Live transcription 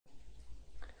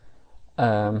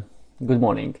Um, Good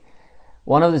morning.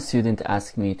 One of the students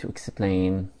asked me to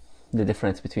explain the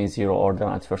difference between zero order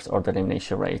and first order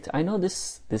elimination rate. I know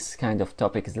this kind of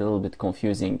topic is a little bit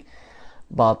confusing,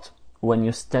 but when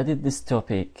you study this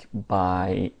topic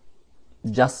by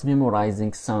just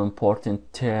memorizing some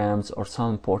important terms or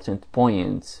some important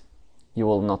points, you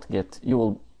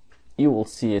will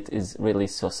see it is really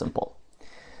so simple.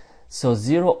 So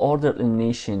zero order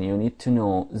elimination, you need to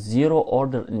know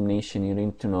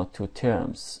two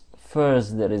terms.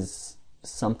 First, there is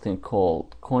something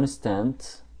called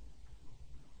constant,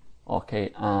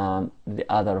 okay, and the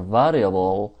other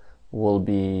variable will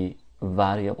be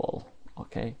variable,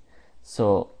 okay.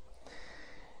 So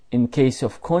in case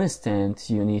of constant,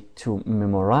 you need to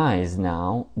memorize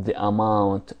now the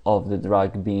amount of the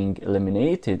drug being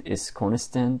eliminated is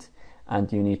constant,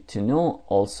 and you need to know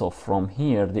also from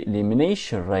here the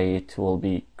elimination rate will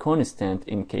be constant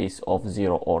in case of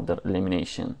zero order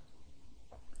elimination.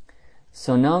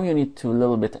 So now you need to a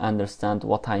little bit understand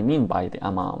what I mean by the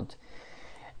amount.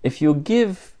 If you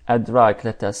give a drug,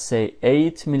 let us say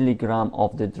 8 milligram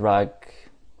of the drug,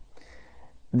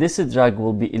 this drug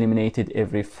will be eliminated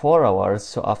every 4 hours.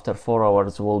 So after 4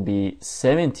 hours will be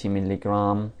 70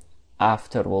 milligram,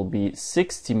 after will be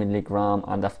 60 milligram,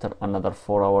 and after another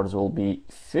 4 hours will be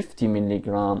 50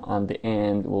 milligram, and the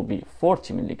end will be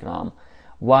 40 milligram.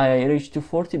 Why I reached to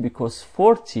 40? Because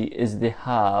 40 is the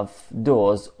half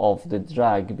dose of the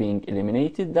drug being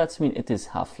eliminated. That means it is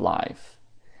half-life.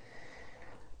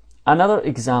 Another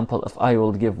example, if I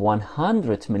will give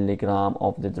 100 milligram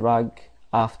of the drug,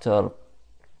 after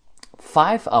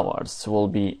 5 hours will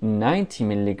be 90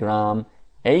 milligram,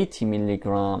 80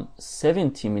 milligram,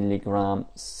 70 milligram,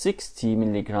 60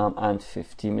 milligram, and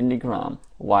 50 milligram.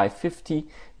 Why 50?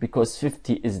 Because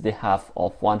 50 is the half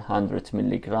of 100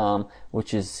 milligram,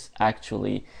 which is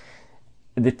actually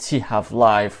the T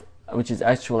half-life, which is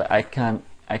actually I can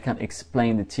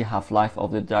explain the T half-life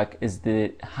of the drug is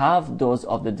the half dose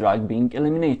of the drug being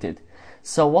eliminated.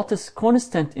 So what is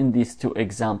constant in these two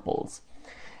examples?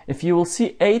 If you will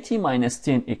see 80 minus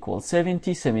 10 equals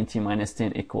 70, 70 minus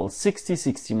 10 equals 60,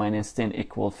 60 minus 10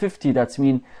 equals 50, that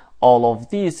means all of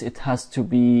these, it has to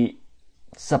be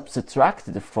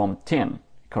subtracted from 10,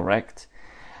 correct?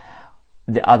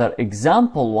 The other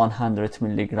example, 100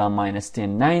 milligram minus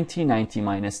 10, 90, 90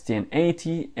 minus 10,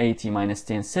 80, 80 minus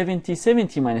 10, 70,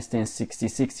 70 minus 10, 60,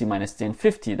 60 minus 10,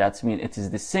 50. That means it is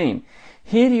the same.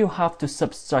 Here you have to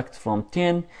subtract from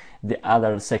 10. The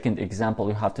other second example,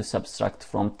 you have to subtract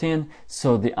from 10.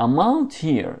 So the amount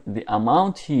here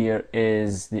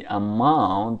is the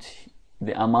amount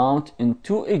in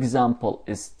two example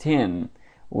is 10,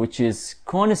 which is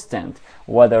constant,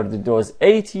 whether the dose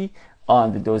 80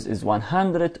 and the dose is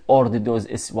 100 or the dose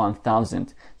is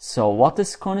 1000. So what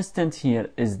is constant here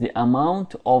is the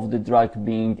amount of the drug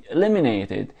being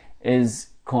eliminated is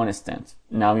constant.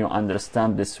 Now you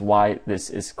understand this, why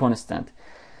this is constant.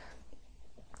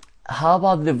 How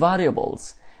about the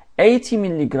variables? 80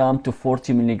 milligram to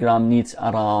 40 milligram needs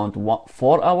around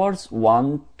 4 hours.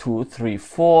 1, 2, 3,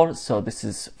 4. So this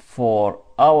is 4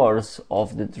 hours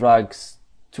of the drugs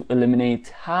to eliminate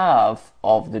half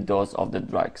of the dose of the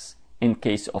drugs in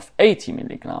case of 80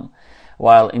 milligram.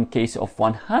 While in case of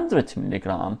 100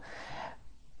 milligram,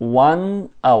 1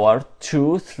 hour,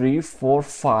 2, 3, 4,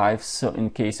 5. So in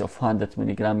case of 100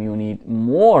 milligram, you need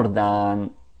more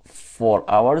than 4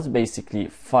 hours, basically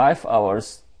 5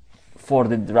 hours for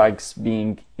the drugs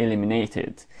being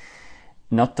eliminated,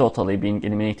 not totally being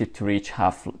eliminated to reach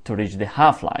the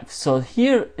half-life. So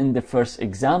here in the first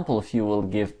example, if you will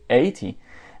give 80,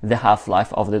 the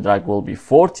half-life of the drug will be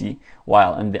 40,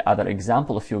 while in the other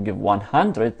example, if you give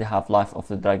 100, the half-life of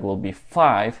the drug will be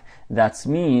 5. That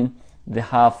means the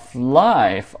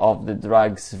half-life of the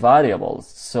drug's variables.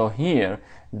 So here,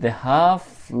 the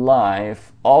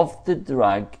half-life of the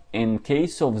drug in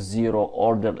case of zero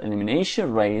order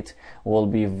elimination rate will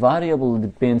be variable,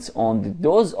 depends on the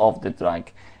dose of the drug.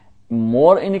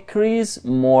 More increase,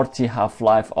 more T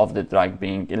half-life of the drug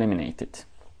being eliminated.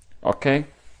 Okay?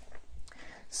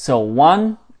 So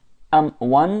one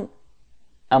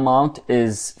amount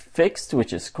is fixed,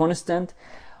 which is constant,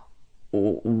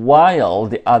 while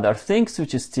the other things,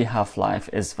 which is T half-life,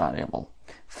 is variable.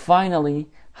 Finally,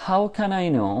 how can I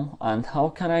know and how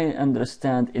can I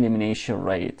understand elimination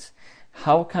rate?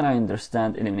 How can I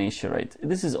understand elimination rate?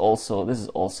 This is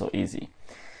also easy.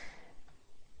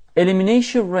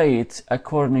 Elimination rate,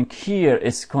 according here,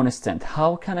 is constant.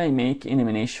 How can I make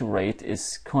elimination rate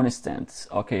is constant?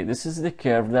 Okay, this is the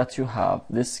curve that you have.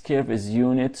 This curve is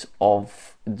unit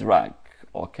of drug.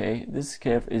 Okay, this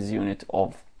curve is unit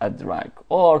of a drug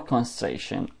or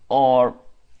concentration or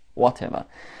whatever.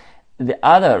 the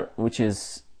other, which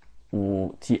is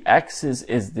t-axis,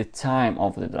 is the time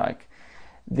of the drug.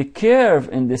 The curve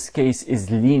in this case is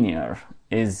linear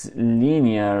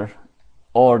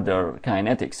order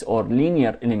kinetics or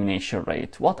linear elimination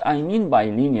rate. What I mean by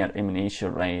linear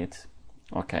elimination rate,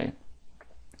 okay,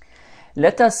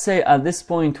 let us say at this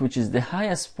point, which is the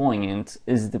highest point,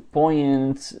 is the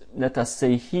point, let us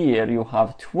say here you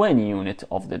have 20 units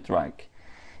of the drug.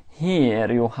 Here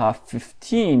you have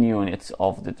 15 units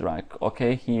of the drug,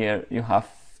 okay? Here you have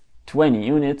 20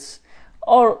 units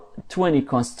or 20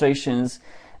 concentrations.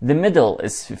 The middle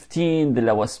is 15, the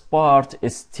lowest part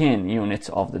is 10 units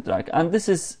of the drug. And this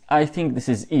is, I think this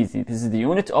is easy. This is the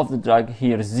unit of the drug.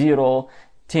 Here 0,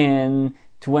 10,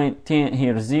 20, 10,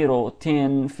 here 0,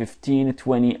 10, 15,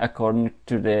 20 according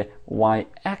to the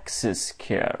y-axis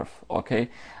curve, okay?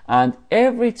 And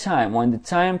every time when the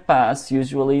time passes,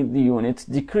 usually the unit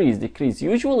decrease.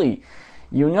 Usually,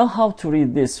 you know how to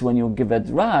read this. When you give a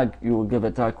drug, you will give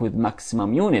a drug with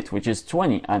maximum unit, which is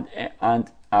 20,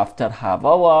 and after half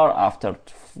hour, after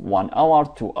 1 hour,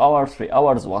 2 hours, 3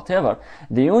 hours, whatever,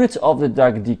 the unit of the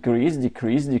drug decrease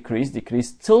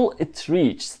till it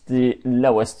reaches the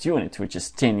lowest unit, which is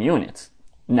 10 units.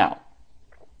 Now,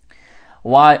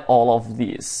 why all of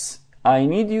this? I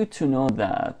need you to know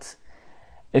that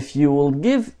if you will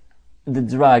give the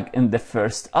drug in the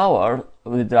first hour,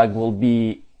 the drug will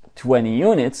be 20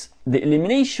 units. The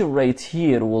elimination rate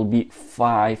here will be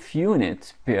 5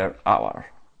 units per hour,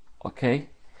 okay?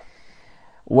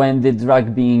 When the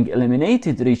drug being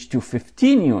eliminated reach to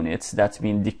 15 units, that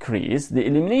means decrease, the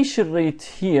elimination rate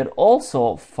here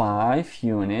also 5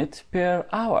 units per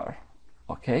hour,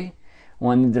 okay?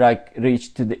 When the drug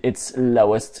reach to its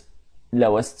lowest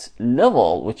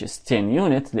level, which is 10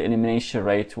 units, the elimination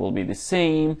rate will be the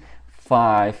same,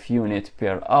 5 units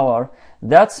per hour.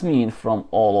 That means from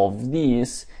all of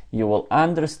these, you will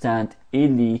understand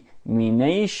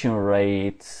elimination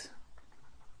rate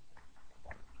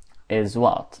is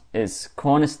what? Is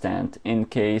constant in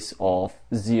case of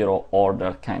zero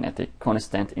order kinetic.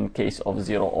 Constant in case of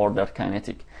zero order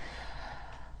kinetic.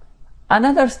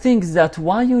 Another thing is that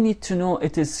why you need to know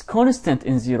it is constant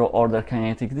in zero order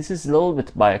kinetic. This is a little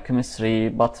bit biochemistry,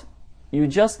 but you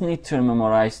just need to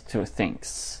memorize 2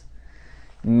 things.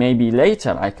 Maybe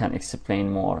later I can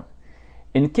explain more.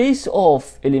 In case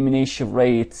of elimination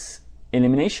rate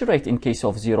in case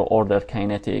of zero order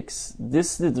kinetics,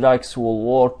 the drugs will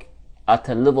work at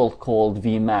a level called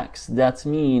Vmax. That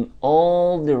means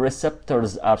all the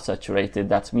receptors are saturated.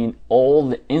 That means all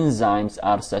the enzymes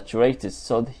are saturated.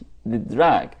 So the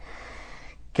drug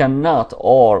cannot,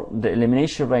 or the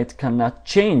elimination rate cannot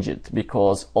change it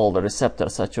because all the receptor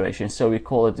saturation. So we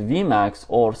call it Vmax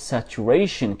or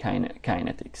saturation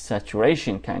kinetics.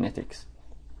 Saturation kinetics.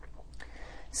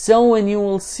 So when you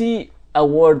will see a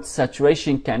word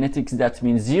saturation kinetics, that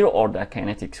means zero order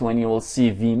kinetics. When you will see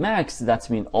Vmax, that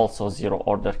means also zero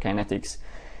order kinetics.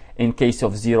 In case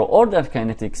of zero order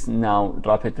kinetics, now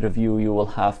rapid review, you will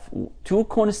have 2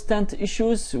 constant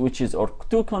issues, or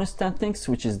 2 constant things,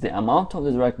 which is the amount of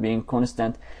the drug being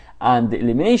constant and the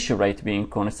elimination rate being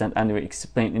constant. And we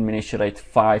explain elimination rate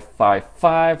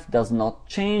 555 does not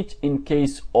change in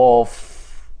case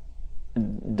of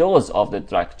dose of the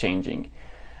drug changing.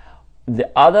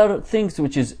 The other things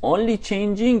which is only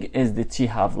changing is the T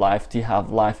half-life. T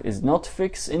half-life is not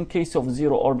fixed in case of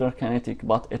zero order kinetic,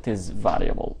 but it is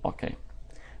variable, okay?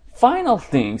 Final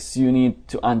things you need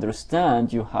to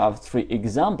understand, you have 3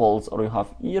 examples, or you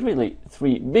have really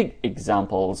 3 big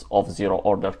examples of zero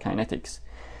order kinetics.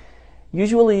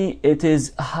 Usually it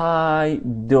is high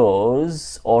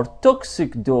dose or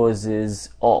toxic doses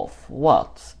of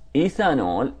what?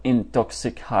 Ethanol in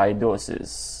toxic high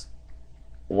doses.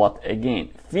 What again?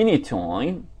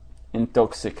 Phenytoin in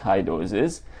toxic high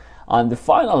doses, and the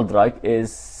final drug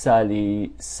is salicylate.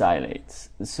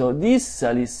 So these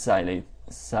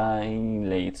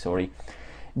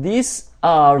these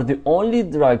are the only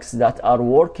drugs that are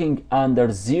working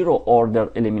under zero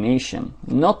order elimination.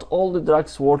 Not all the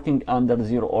drugs working under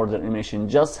zero order elimination,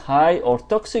 just high or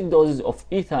toxic doses of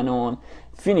ethanol,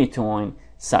 phenytoin,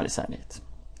 salicylate.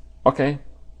 Okay.